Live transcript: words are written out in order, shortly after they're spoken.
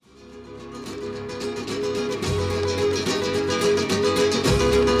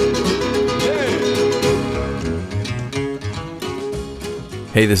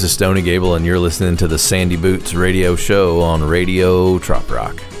Hey, this is Stony Gable, and you're listening to the Sandy Boots radio show on Radio Trop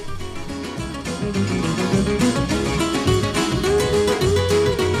Rock.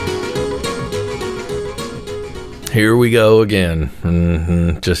 Here we go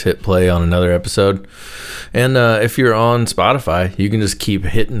again. Just hit play on another episode. And if you're on Spotify, you can just keep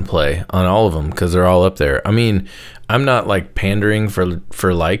hitting play on all of them because they're all up there. I mean, I'm not like pandering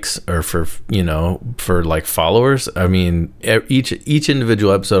for likes or for like followers. I mean, each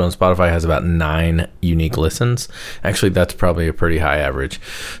individual episode on Spotify has about 9 unique listens. Actually, that's probably a pretty high average.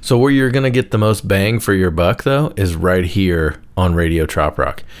 So where you're going to get the most bang for your buck, though, is right here on Radio Trop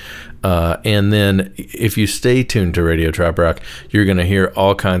Rock. And then if you stay tuned to Radio Trop Rock, you're going to hear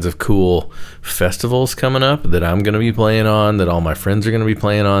all kinds of cool festivals coming up that I'm going to be playing on, that all my friends are going to be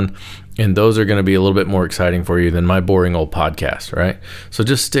playing on. And those are going to be a little bit more exciting for you than my boring old podcast, right? So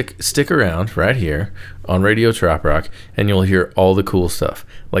just stick around right here on Radio Trop Rock, and you'll hear all the cool stuff.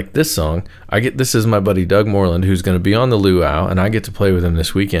 Like this song, this is my buddy Doug Moreland, who's going to be on the luau, and I get to play with him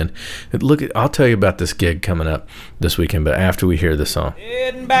this weekend. I'll tell you about this gig coming up this weekend, but after we hear this song.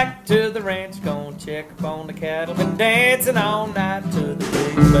 Heading back to the ranch, gonna check up on the cattle, been dancing all night to the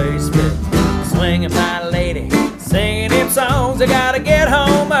big bass fit. Swinging my lady, singing them songs. I gotta get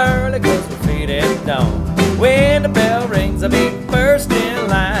home early, cause we're feeding at dawn. When the bell rings, I'll be first in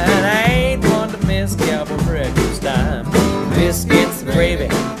line. I ain't one to miss Cowboy breakfast time. Biscuits and gravy,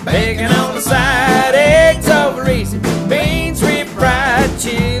 bacon on the side, eggs over easy, beans refried,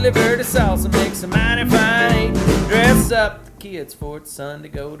 chili verde salsa, mix a mighty fine eating. Dress up the kids for it's Sunday,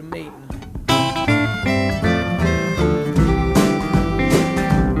 go to meeting.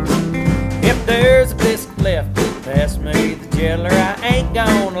 If there's a biscuit left, pass me the jelly. I ain't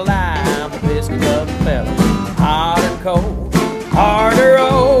gonna lie, I'm a biscuit loving fella. Hot or cold, hard or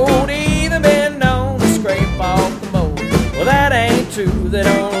old, even been known to scrape off the mold. Well, that ain't true, they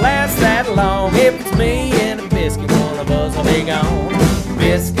don't last that long. If it's me and a biscuit, one of us will be gone.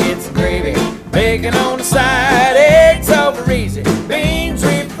 Biscuits and gravy, bacon on the side, eggs over easy, beans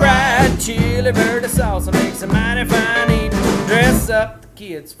refried, chili verde salsa, makes a mighty fine eating. Dress up the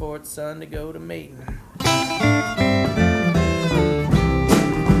kids for it's Sunday, go to meeting.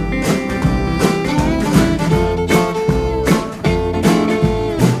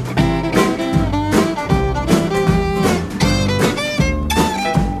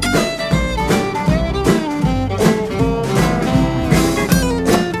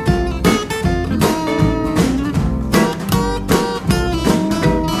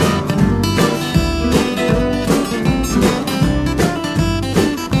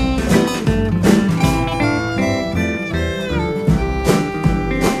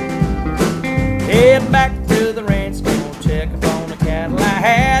 Back to the ranch, gonna check up on the cattle. I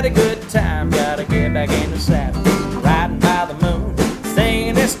had a good time, gotta get back in the saddle. Riding by the moon,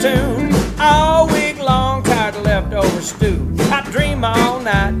 singing this tune all week long, tired of leftover stew. I dream all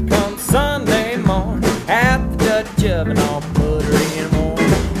night, come Sunday morning, at the Dutch oven, all buttery and warm.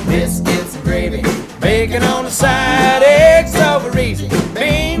 Biscuits and gravy, bacon on the side, eggs over easy,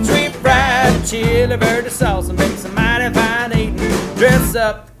 beans refried, chili verde salsa, makes a mighty fine eating. Dress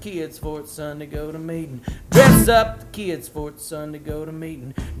up kids for it's Sunday, go to meeting. Dress up the kids for it's Sunday, go to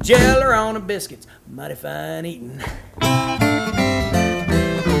meeting. Jelly on the biscuits, mighty fine eating.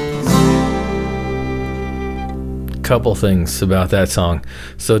 Couple things about that song.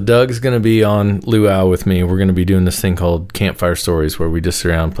 So Doug's going to be on luau with me. We're going to be doing this thing called Campfire Stories, where we just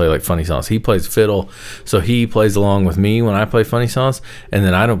sit around and play like funny songs. He plays fiddle, so he plays along with me when I play funny songs, and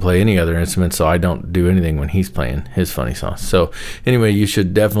then I don't play any other instruments, so I don't do anything when he's playing his funny songs. So anyway, you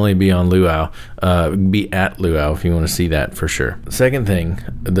should definitely be on luau, be at luau if you want to see that for sure. Second thing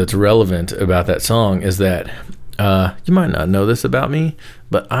that's relevant about that song is that you might not know this about me,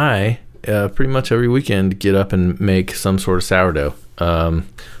 but I pretty much every weekend get up and make some sort of sourdough.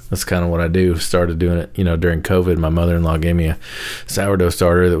 That's kind of what I do. Started doing it, during COVID. My mother-in-law gave me a sourdough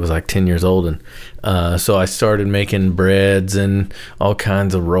starter that was like 10 years old. And so I started making breads and all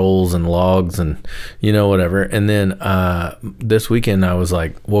kinds of rolls and logs and, whatever. And then this weekend I was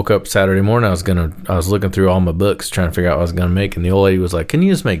like, woke up Saturday morning. I was looking through all my books trying to figure out what I was going to make. And the old lady was like, can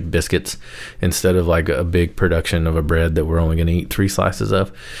you just make biscuits instead of like a big production of a bread that we're only going to eat 3 slices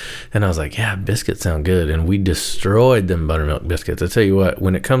of? And I was like, yeah, biscuits sound good. And we destroyed them buttermilk biscuits. I tell you what,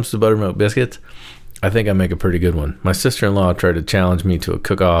 when it comes to buttermilk biscuits, I think I make a pretty good one. My sister-in-law tried to challenge me to a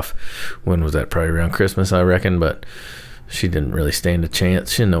cook-off. When was that? Probably around Christmas, I reckon, but she didn't really stand a chance.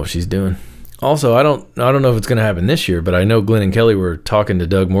 She didn't know what she's doing. Also, I don't know if it's going to happen this year, but I know Glenn and Kelly were talking to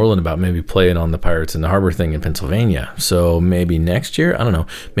Doug Moreland about maybe playing on the Pirates in the Harbor thing in Pennsylvania. So maybe next year, I don't know.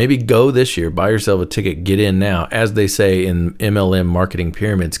 Maybe go this year, buy yourself a ticket, get in now. As they say in MLM marketing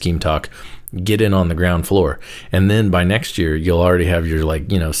pyramid scheme talk, get in on the ground floor. And then by next year, you'll already have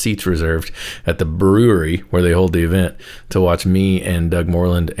your seats reserved at the brewery where they hold the event to watch me and Doug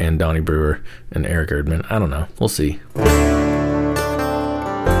Moreland and Donnie Brewer and Eric Erdman. I don't know. We'll see.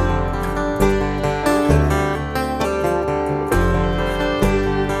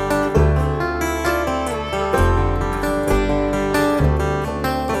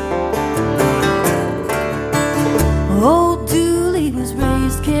 Old Dooley was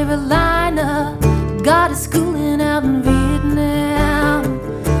raised Carolina, got his schooling out in Vietnam.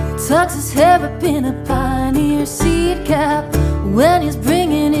 Tucks his hair up in a pioneer seed cap when he's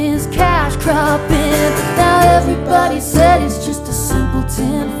bringing his cash crop in. Now everybody said he's just a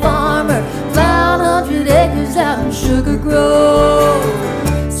simpleton farmer, plowing 100 acres out in Sugar Grove,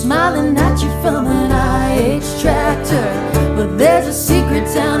 smiling at you from an IH tractor. But there's a secret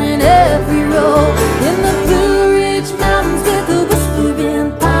down in every row, in the Blue Ridge Mountains with the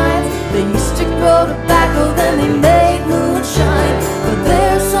whispering pines. They used to grow tobacco, then they made moonshine. But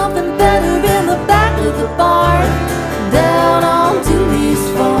there's something better in the back of the barn, down on Dooley's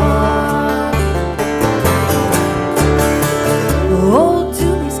farm. Old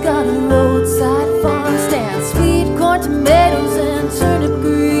Dooley's got a roadside farm stand, sweet corn, tomatoes, and turnip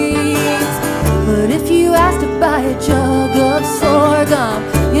greens. But if you ask to buy a jug of sorghum,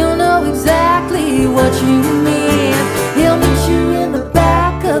 you'll know exactly what you mean. He'll meet you in the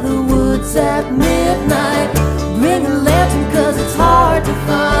back of the woods at midnight. Bring a lantern, cause it's hard to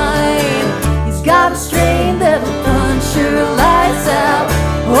find. He's got a strain that'll punch your lights out.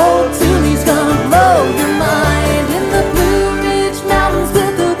 Old Dooley's gonna blow your mind. In the Blue Ridge Mountains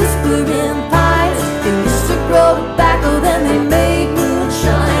with the whispering pines, they used to grow tobacco, then they made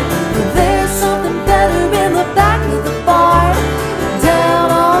moonshine. But there's something better in the back of the barn, down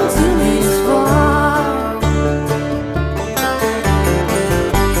on Dooley's farm.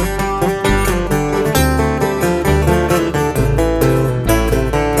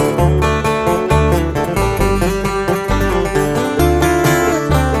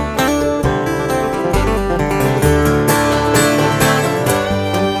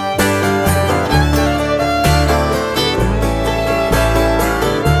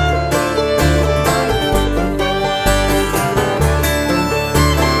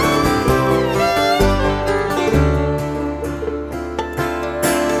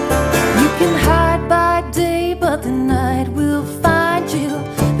 You can hide by day, but the night will find you.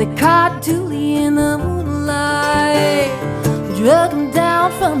 They caught Dooley in the moonlight, drug him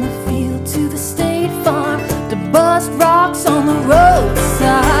down from the field to the state farm to bust rocks on the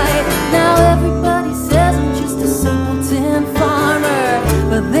roadside. Now everybody says I'm just a simpleton farmer,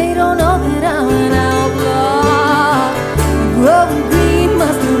 but they don't know that I'm an outlaw. Growing green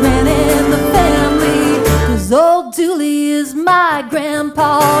must have ran in the family, cause old Dooley is my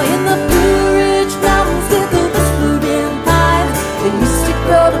grandpa. In the Blue Ridge Mountains with the whispering pines, they used to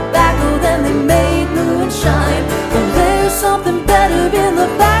grow tobacco, then they made moonshine. But there's something better in the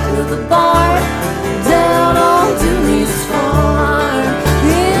back of the barn, down on Dooley's farm.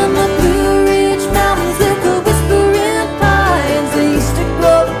 In the Blue Ridge Mountains with the whispering pines, they used to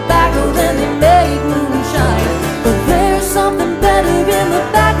grow tobacco, then they made moonshine. But there's something better in the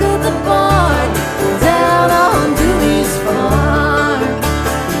back of the barn, down on Dooley's farm,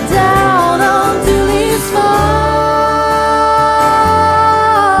 down on Dooley's farm.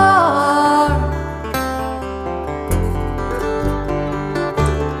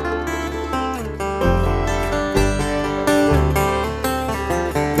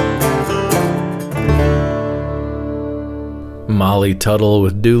 Molly Tuttle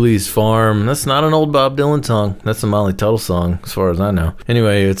with Dooley's Farm. That's not an old Bob Dylan song. That's a Molly Tuttle song, as far as I know.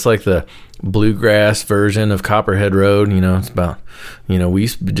 Anyway, it's like the bluegrass version of Copperhead Road. It's about, we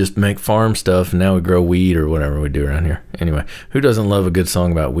used to just make farm stuff, and now we grow weed or whatever we do around here. Anyway, who doesn't love a good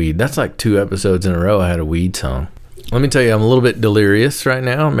song about weed? That's like 2 episodes in a row I had a weed song. Let me tell you, I'm a little bit delirious right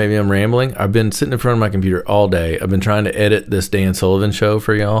now. Maybe I'm rambling. I've been sitting in front of my computer all day. I've been trying to edit this Dan Sullivan show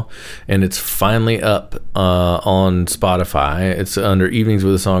for y'all, and it's finally up on Spotify. It's under Evenings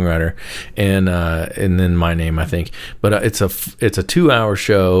with a Songwriter, and then my name, I think. But it's a 2-hour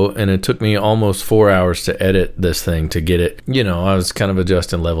show, and it took me almost 4 hours to edit this thing to get it. I was kind of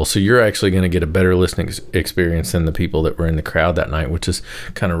adjusting level. So you're actually going to get a better listening experience than the people that were in the crowd that night, which is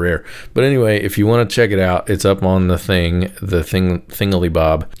kind of rare. But anyway, if you want to check it out, it's up on the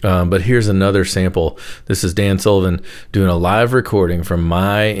thingally-bob. But here's another sample. This is Dan Sullivan doing a live recording from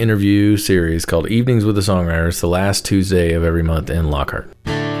my interview series called Evenings with the Songwriters, the last Tuesday of every month in Lockhart.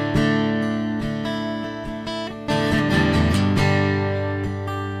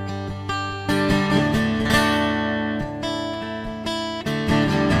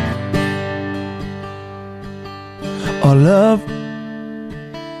 Our love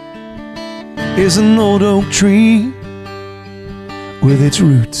is an old oak tree with its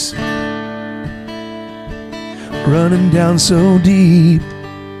roots running down so deep.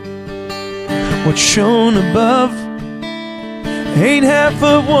 What's shown above ain't half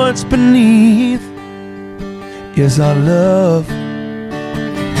of what's beneath. Yes, our love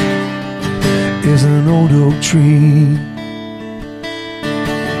is an old oak tree.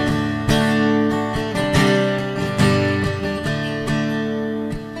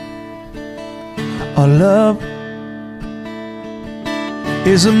 Our love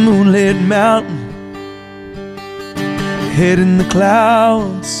is a moonlit mountain, head in the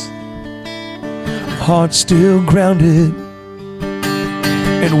clouds, heart still grounded.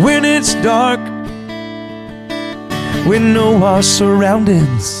 And when it's dark, we know our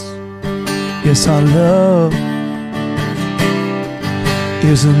surroundings. Yes, our love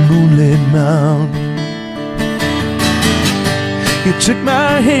is a moonlit mountain. You took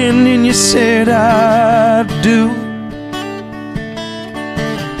my hand and you said I do.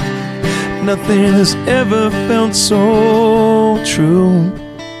 Nothing has ever felt so true.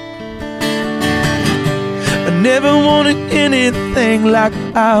 I never wanted anything like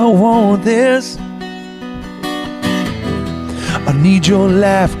I want this. I need your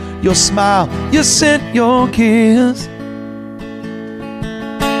laugh, your smile, your scent, your kiss.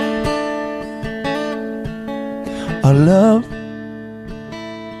 Our love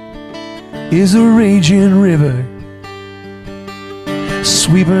is a raging river,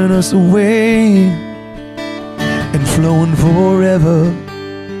 sweeping us away and flowing forever,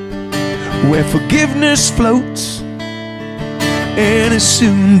 where forgiveness floats and is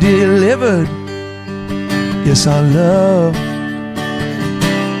soon delivered. Yes, our love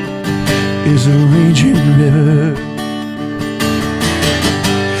is a raging river.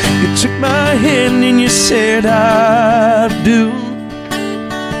 You took my hand and you said I do.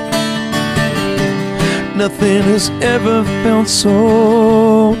 Nothing has ever felt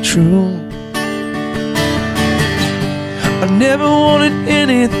so true. I never wanted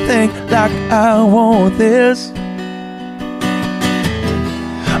anything like I want this.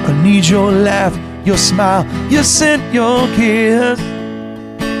 I need your laugh, your smile, your scent, your kiss.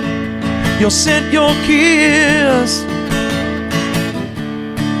 Your scent, your kiss.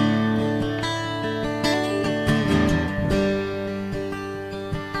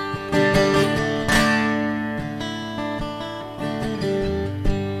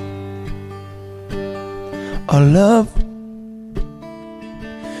 Our love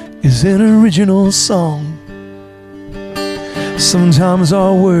is an original song. Sometimes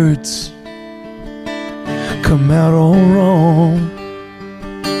our words come out all wrong,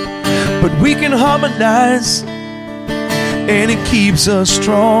 but we can harmonize and it keeps us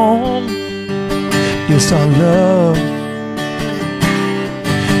strong. Yes, our love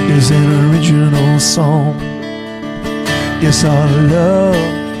is an original song. Yes, our love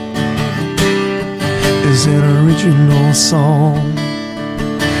is an original song.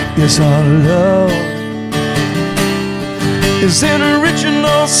 Yes, our love is an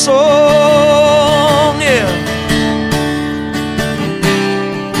original song. Yeah.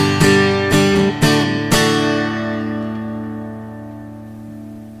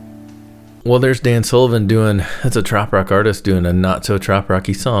 Well, there's Dan Sullivan doing, that's a trop rock artist doing a not so trop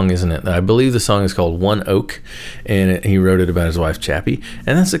rocky song, isn't it? I believe the song is called One Oak, and he wrote it about his wife Chappie,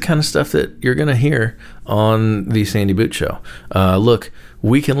 and that's the kind of stuff that you're going to hear on the Sandy Boot Show. Look,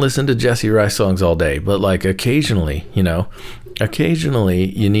 we can listen to Jesse Rice songs all day, but like occasionally you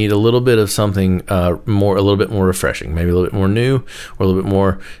need a little bit of something a little bit more refreshing, maybe a little bit more new, or a little bit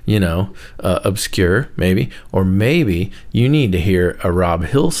more, obscure, maybe. Or maybe you need to hear a Rob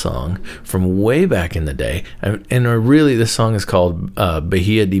Hill song from way back in the day. And this song is called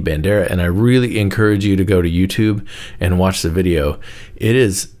Bahia de Banderas, and I really encourage you to go to YouTube and watch the video. It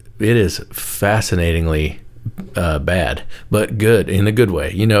is fascinatingly bad, but good, in a good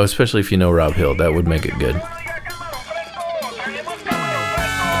way, especially if you know Rob Hill. That would make it good.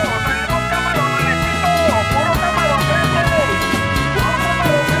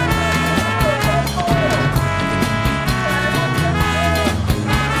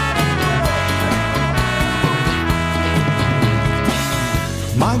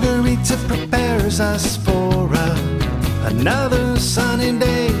 Margarita prepares us for a another sunny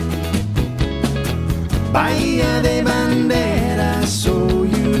day. Bahia de Banderas, so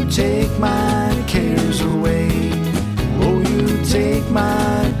you take my cares away. Oh, you take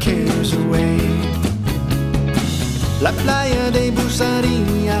my cares away. La playa de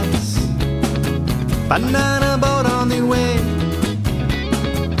Bucerías, banana boat on the way.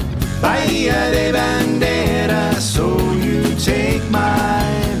 Bahia de Banderas, so you take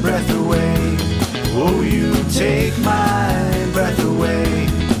my breath away. Oh, you take my breath away.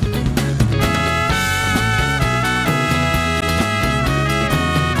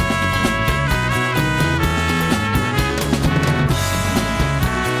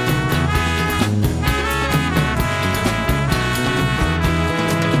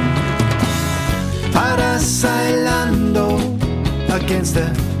 Parasailando against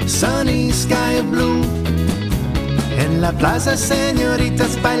the sunny sky of blue. En la plaza,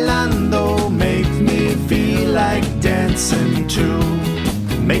 señoritas bailando. Make me feel like dancing too.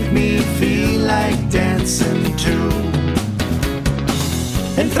 Make me feel like dancing too.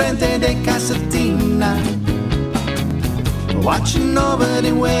 Enfrente de Casatina, watching over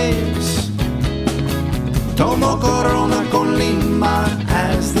the waves. Tomo Corona con Lima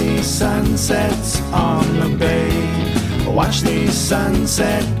as the sun sets on the bay. Watch the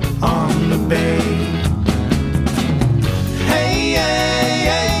sunset on the bay. Hey, hey,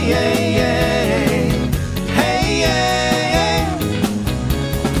 hey, hey, hey. Hey, hey, hey.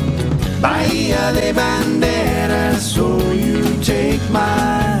 Bahia de Banderas, so you take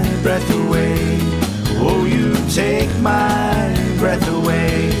my breath away. Oh, you take my breath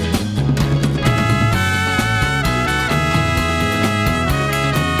away.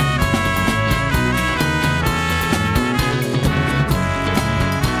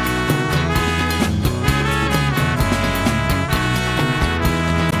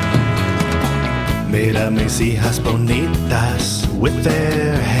 Mira mis hijas bonitas with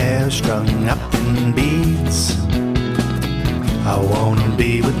their hair strung up in beads. I wanna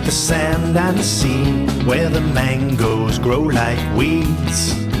be with the sand and the sea, where the mangoes grow like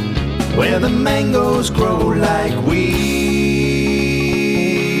weeds. Where the mangoes grow like weeds.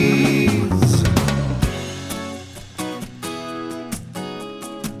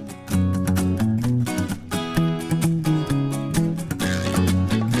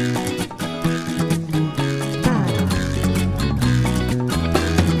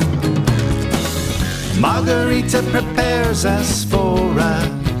 Margarita prepares us for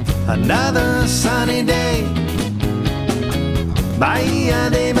another sunny day. Bahia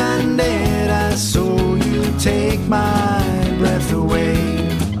de Banderas, so you take my breath away.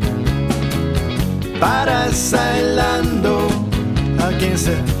 Parasailando against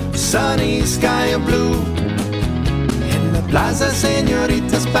the sunny sky of blue. En la plaza,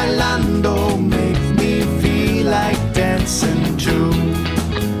 señoritas bailando. Make me feel like dancing too.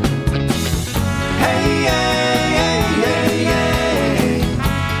 Hey, hey, hey, hey, hey.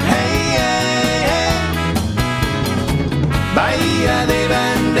 Hey, hey, hey. Bahia de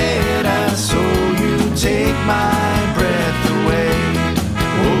Banderas, so you take my breath away.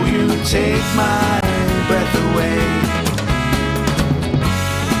 Oh, you take my breath away.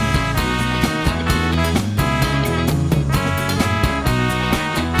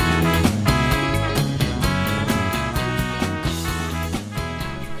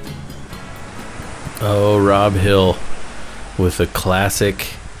 Oh, Rob Hill with the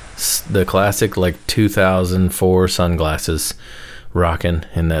classic like 2004 sunglasses rocking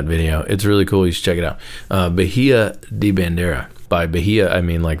in that video. It's really cool. You should check it out. Bahia de Bandera. By Bahia, I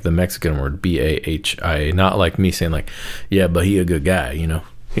mean like the Mexican word, Bahia. Not like me saying like, yeah, Bahia, good guy, you know.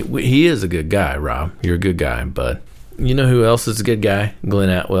 He is a good guy, Rob. You're a good guy, but you know who else is a good guy? Glenn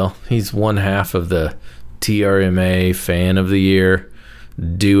Atwell. He's one half of the TRMA Fan of the Year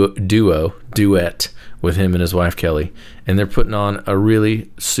duet with him and his wife Kelly, and they're putting on a really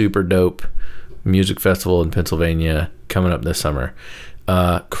super dope music festival in Pennsylvania coming up this summer.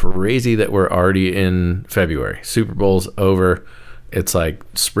 Crazy that we're already in February. Super Bowl's over. It's like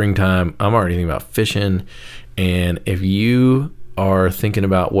springtime. I'm already thinking about fishing, and if you are thinking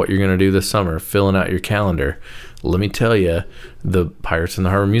about what you're going to do this summer, filling out your calendar, let me tell you, the Pirates in the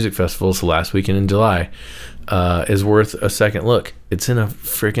Harbor Music Festival is the last weekend in July. Is worth a second look. It's in a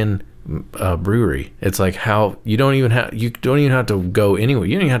freaking brewery. It's like how you don't even have to go anywhere.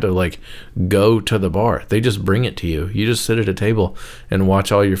 You don't even have to like go to the bar. They just bring it to you. You just sit at a table and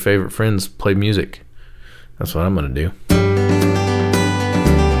watch all your favorite friends play music. That's what I'm gonna do.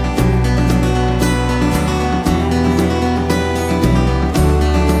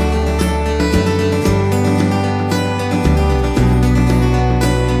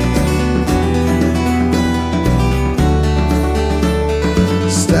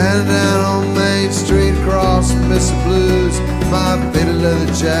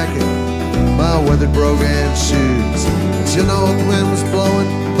 leather jacket, my weathered brogan shoes. The north wind was blowing,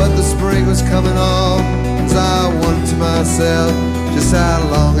 but the spring was coming on. As I wondered to myself just how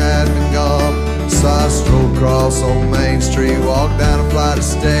long I had been gone. So I strolled across old Main Street, walked down a flight of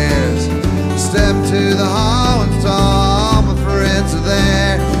stairs, stepped to the hall and saw all my friends are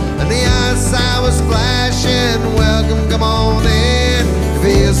there. And the outside was flashing, welcome, come on in. It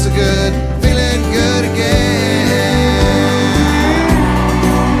feels so good, feeling good again.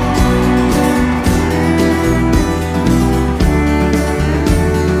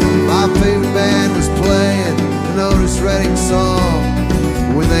 My favorite band was playing an Otis Redding song.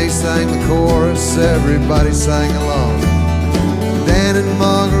 When they sang the chorus, everybody sang along. Dan and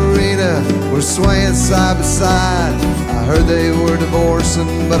Margarita were swaying side by side. I heard they were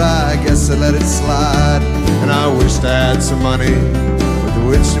divorcing, but I guess they let it slide. And I wished I had some money with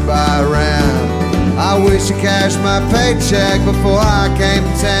which to buy a round. I wish I cashed my paycheck before I came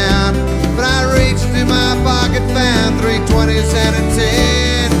to town. But I reached in my pocket, found 320s and a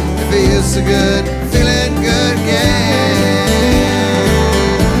 10. It feels so good, feeling good again.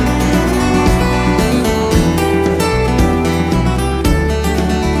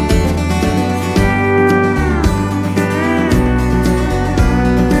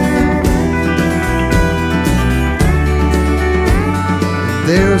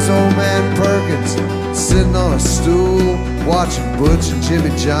 There's old man Perkins sitting on a stool, watching Butch and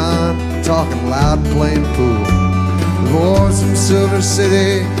Jimmy John talking loud and playing pool. The boys from Silver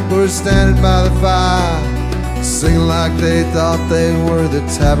City were standing by the fire, singing like they thought they were the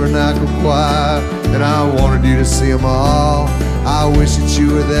Tabernacle Choir. And I wanted you to see them all, I wish that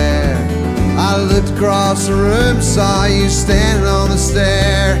you were there. I looked across the room, saw you standing on the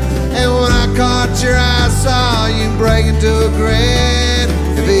stair. And when I caught your eye, saw you break into a grin.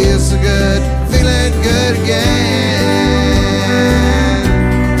 It feels so good, feeling good again.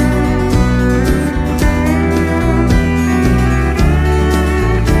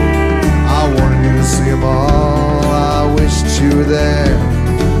 I wanted you to see them all, I wished you were there.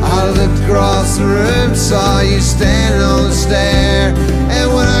 I looked across the room, saw you standing on the stair.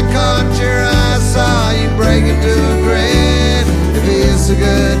 And when I caught your eye, saw you break into a grin. It feels so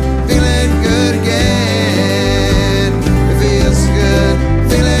good, feeling good again. It feels so good,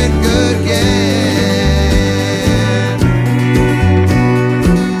 feeling good again.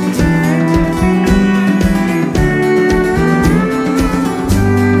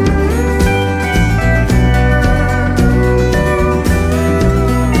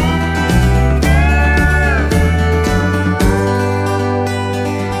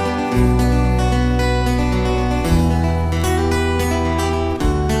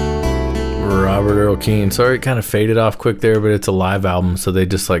 Earl Keen. Sorry, it kind of faded off quick there, but it's a live album, so they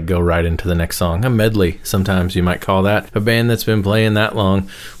just like go right into the next song. A medley, sometimes you might call that. A band that's been playing that long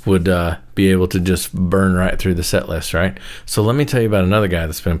would be able to just burn right through the set list, right? So let me tell you about another guy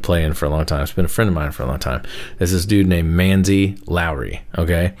that's been playing for a long time. It's been a friend of mine for a long time. It's this dude named Manzy Lowry,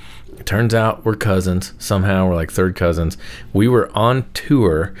 okay? It turns out we're cousins. Somehow we're like third cousins. We were on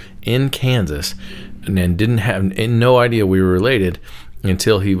tour in Kansas and then didn't have no idea we were related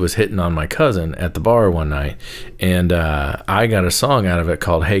until he was hitting on my cousin at the bar one night. And I got a song out of it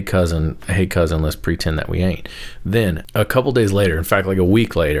called Hey Cousin, Let's Pretend That We Ain't. Then a couple days later, in fact like a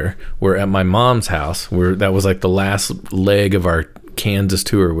week later, we're at my mom's house. That was like the last leg of our Kansas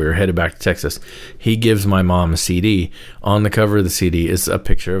tour. We were headed back to Texas. He gives my mom a CD. On the cover of the CD is a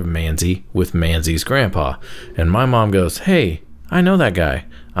picture of Manzy with Manzy's grandpa. And my mom goes, "Hey, I know that guy.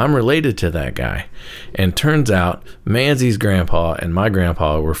 I'm related to that guy." And turns out Manzy's grandpa and my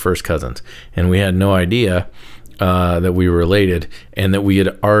grandpa were first cousins. And we had no idea that we were related, and that we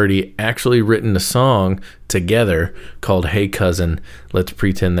had already actually written a song together called Hey Cousin, Let's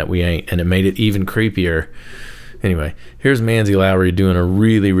Pretend That We Ain't. And it made it even creepier. Anyway, here's Manzy Lowry doing a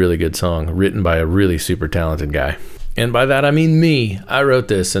really, really good song written by a really super talented guy. And by that, I mean me. I wrote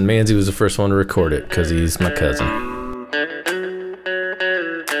this, and Manzy was the first one to record it because he's my cousin.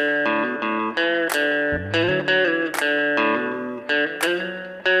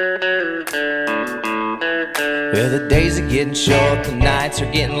 Well, the days are getting short, the nights are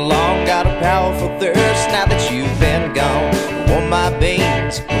getting long. Got a powerful thirst now that you've been gone. Want my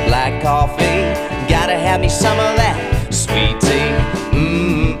beans with black coffee. Gotta have me some of that sweet tea.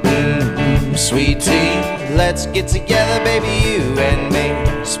 Sweet tea. Let's get together, baby, you and me.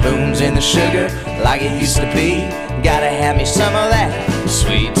 Spoons in the sugar like it used to be. Gotta have me some of that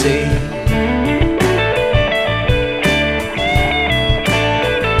sweet tea.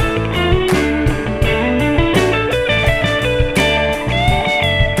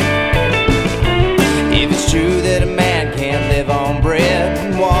 True that a man can't live on bread.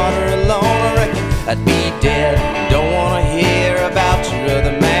 I'd be dead. Don't wanna hear about your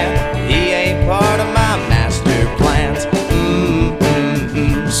other man. He ain't part of my master plans.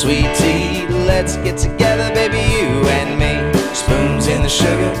 Sweet tea, let's get together, baby, you and me. Spoons in the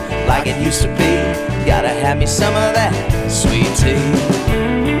sugar, like it used to be. Gotta have me some of that sweet tea.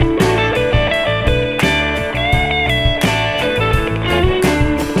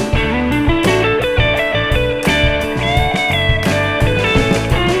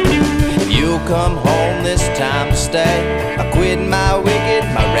 Come home this time to stay. I quit my wicked,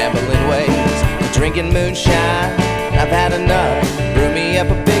 my rambling ways. Drinking moonshine, I've had enough. Brew me up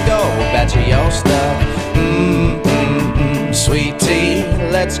a big old batch of your stuff. Sweet tea,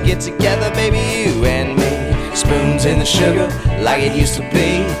 let's get together, baby, you and me. Spoons in the sugar, like it used to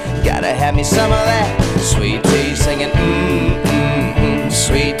be. Gotta have me some of that sweet tea. Singing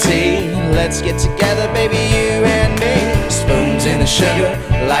sweet tea, let's get together, baby, you and me. Spoons in the sugar,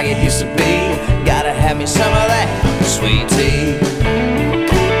 like it used to be. Gotta have me some of that sweet tea.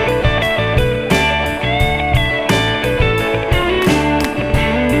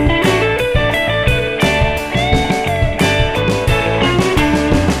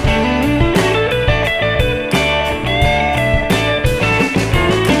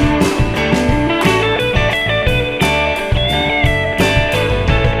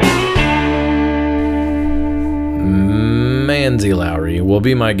 Manzy Lowry will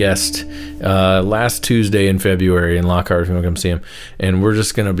be my guest last Tuesday in February in Lockhart if you want to come see him. And we're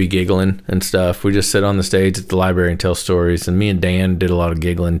just going to be giggling and stuff. We just sit on the stage at the library and tell stories. And me and Dan did a lot of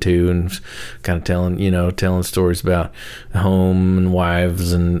giggling too and kind of telling stories about home and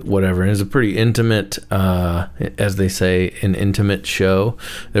wives and whatever. And it's a pretty intimate, as they say, an intimate show.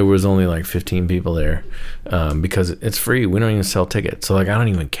 There was only like 15 people there because it's free. We don't even sell tickets. So like I don't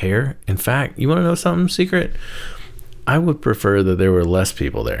even care. In fact, you want to know something secret? I would prefer that there were less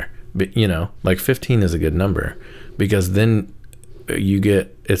people there, but like 15 is a good number because then you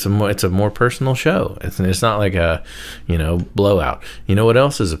get it's a more personal show. It's not like a blowout. You know what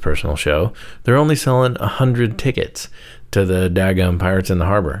else is a personal show? They're only selling 100 tickets to the daggum Pirates in the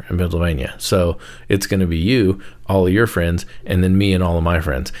Harbor in Pennsylvania. So it's going to be you, all of your friends, and then me and all of my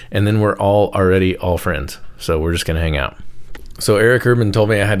friends, and then we're already all friends. So we're just going to hang out. So Eric Urban told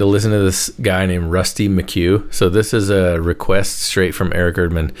me I had to listen to this guy named Rusty McHugh. So this is a request straight from Eric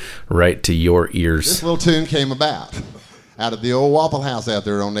Urban right to your ears. This little tune came about out of the old Waffle House out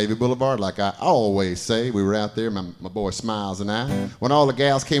there on Navy Boulevard. Like I always say, we were out there, my boy Smiles and I, when all the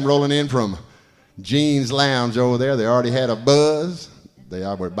gals came rolling in from Jean's Lounge over there. They already had a buzz. They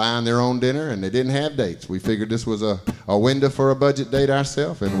were buying their own dinner, and they didn't have dates. We figured this was a window for a budget date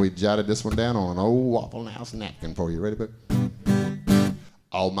ourselves, and we jotted this one down on an old Waffle House napkin for you. Ready, bud?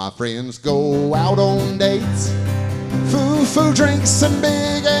 All my friends go out on dates, food drinks and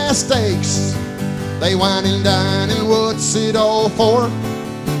big ass steaks. They wine and dine and what's it all for?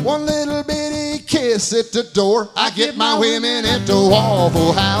 One little bitty kiss at the door. I get my women at the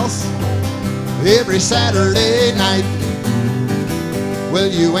Waffle House every Saturday night. Well,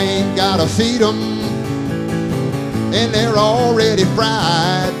 you ain't gotta feed them, and they're already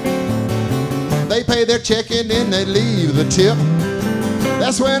fried. They pay their check and then they leave the tip.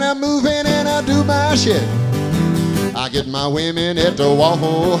 That's when I move in and I do my shit. I get my women at the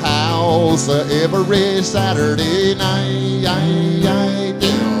Waffle House every Saturday night.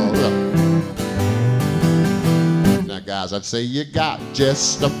 Now, guys, I'd say you got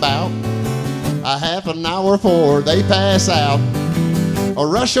just about a half an hour before they pass out. Or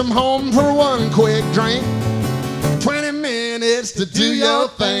rush them home for one quick drink. 20 minutes to do your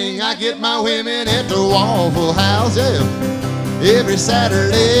thing. I get my women at the Waffle House, every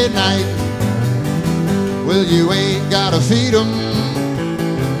Saturday night. Well, you ain't gotta feed them,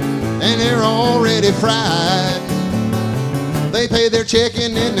 and they're already fried. They pay their check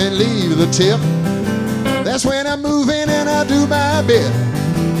and then they leave the tip. That's when I move in and I do my bit.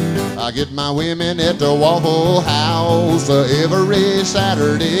 I get my women at the Waffle House every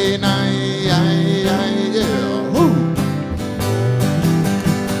Saturday night. Woo.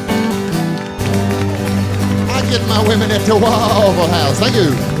 I get my women at the Waffle House. Thank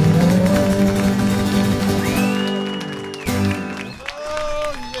you.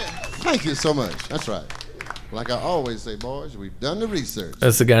 Oh, yeah. Thank you so much. That's right. Like I always say, boys, we've done the research.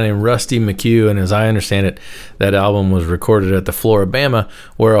 That's a guy named Rusty McHugh, and as I understand it, that album was recorded at the Floribama,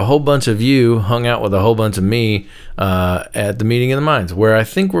 where a whole bunch of you hung out with a whole bunch of me at the Meeting of the Minds, where I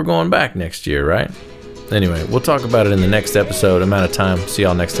think we're going back next year, right? Anyway, we'll talk about it in the next episode. I'm out of time. See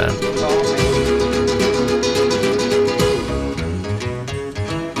y'all next time.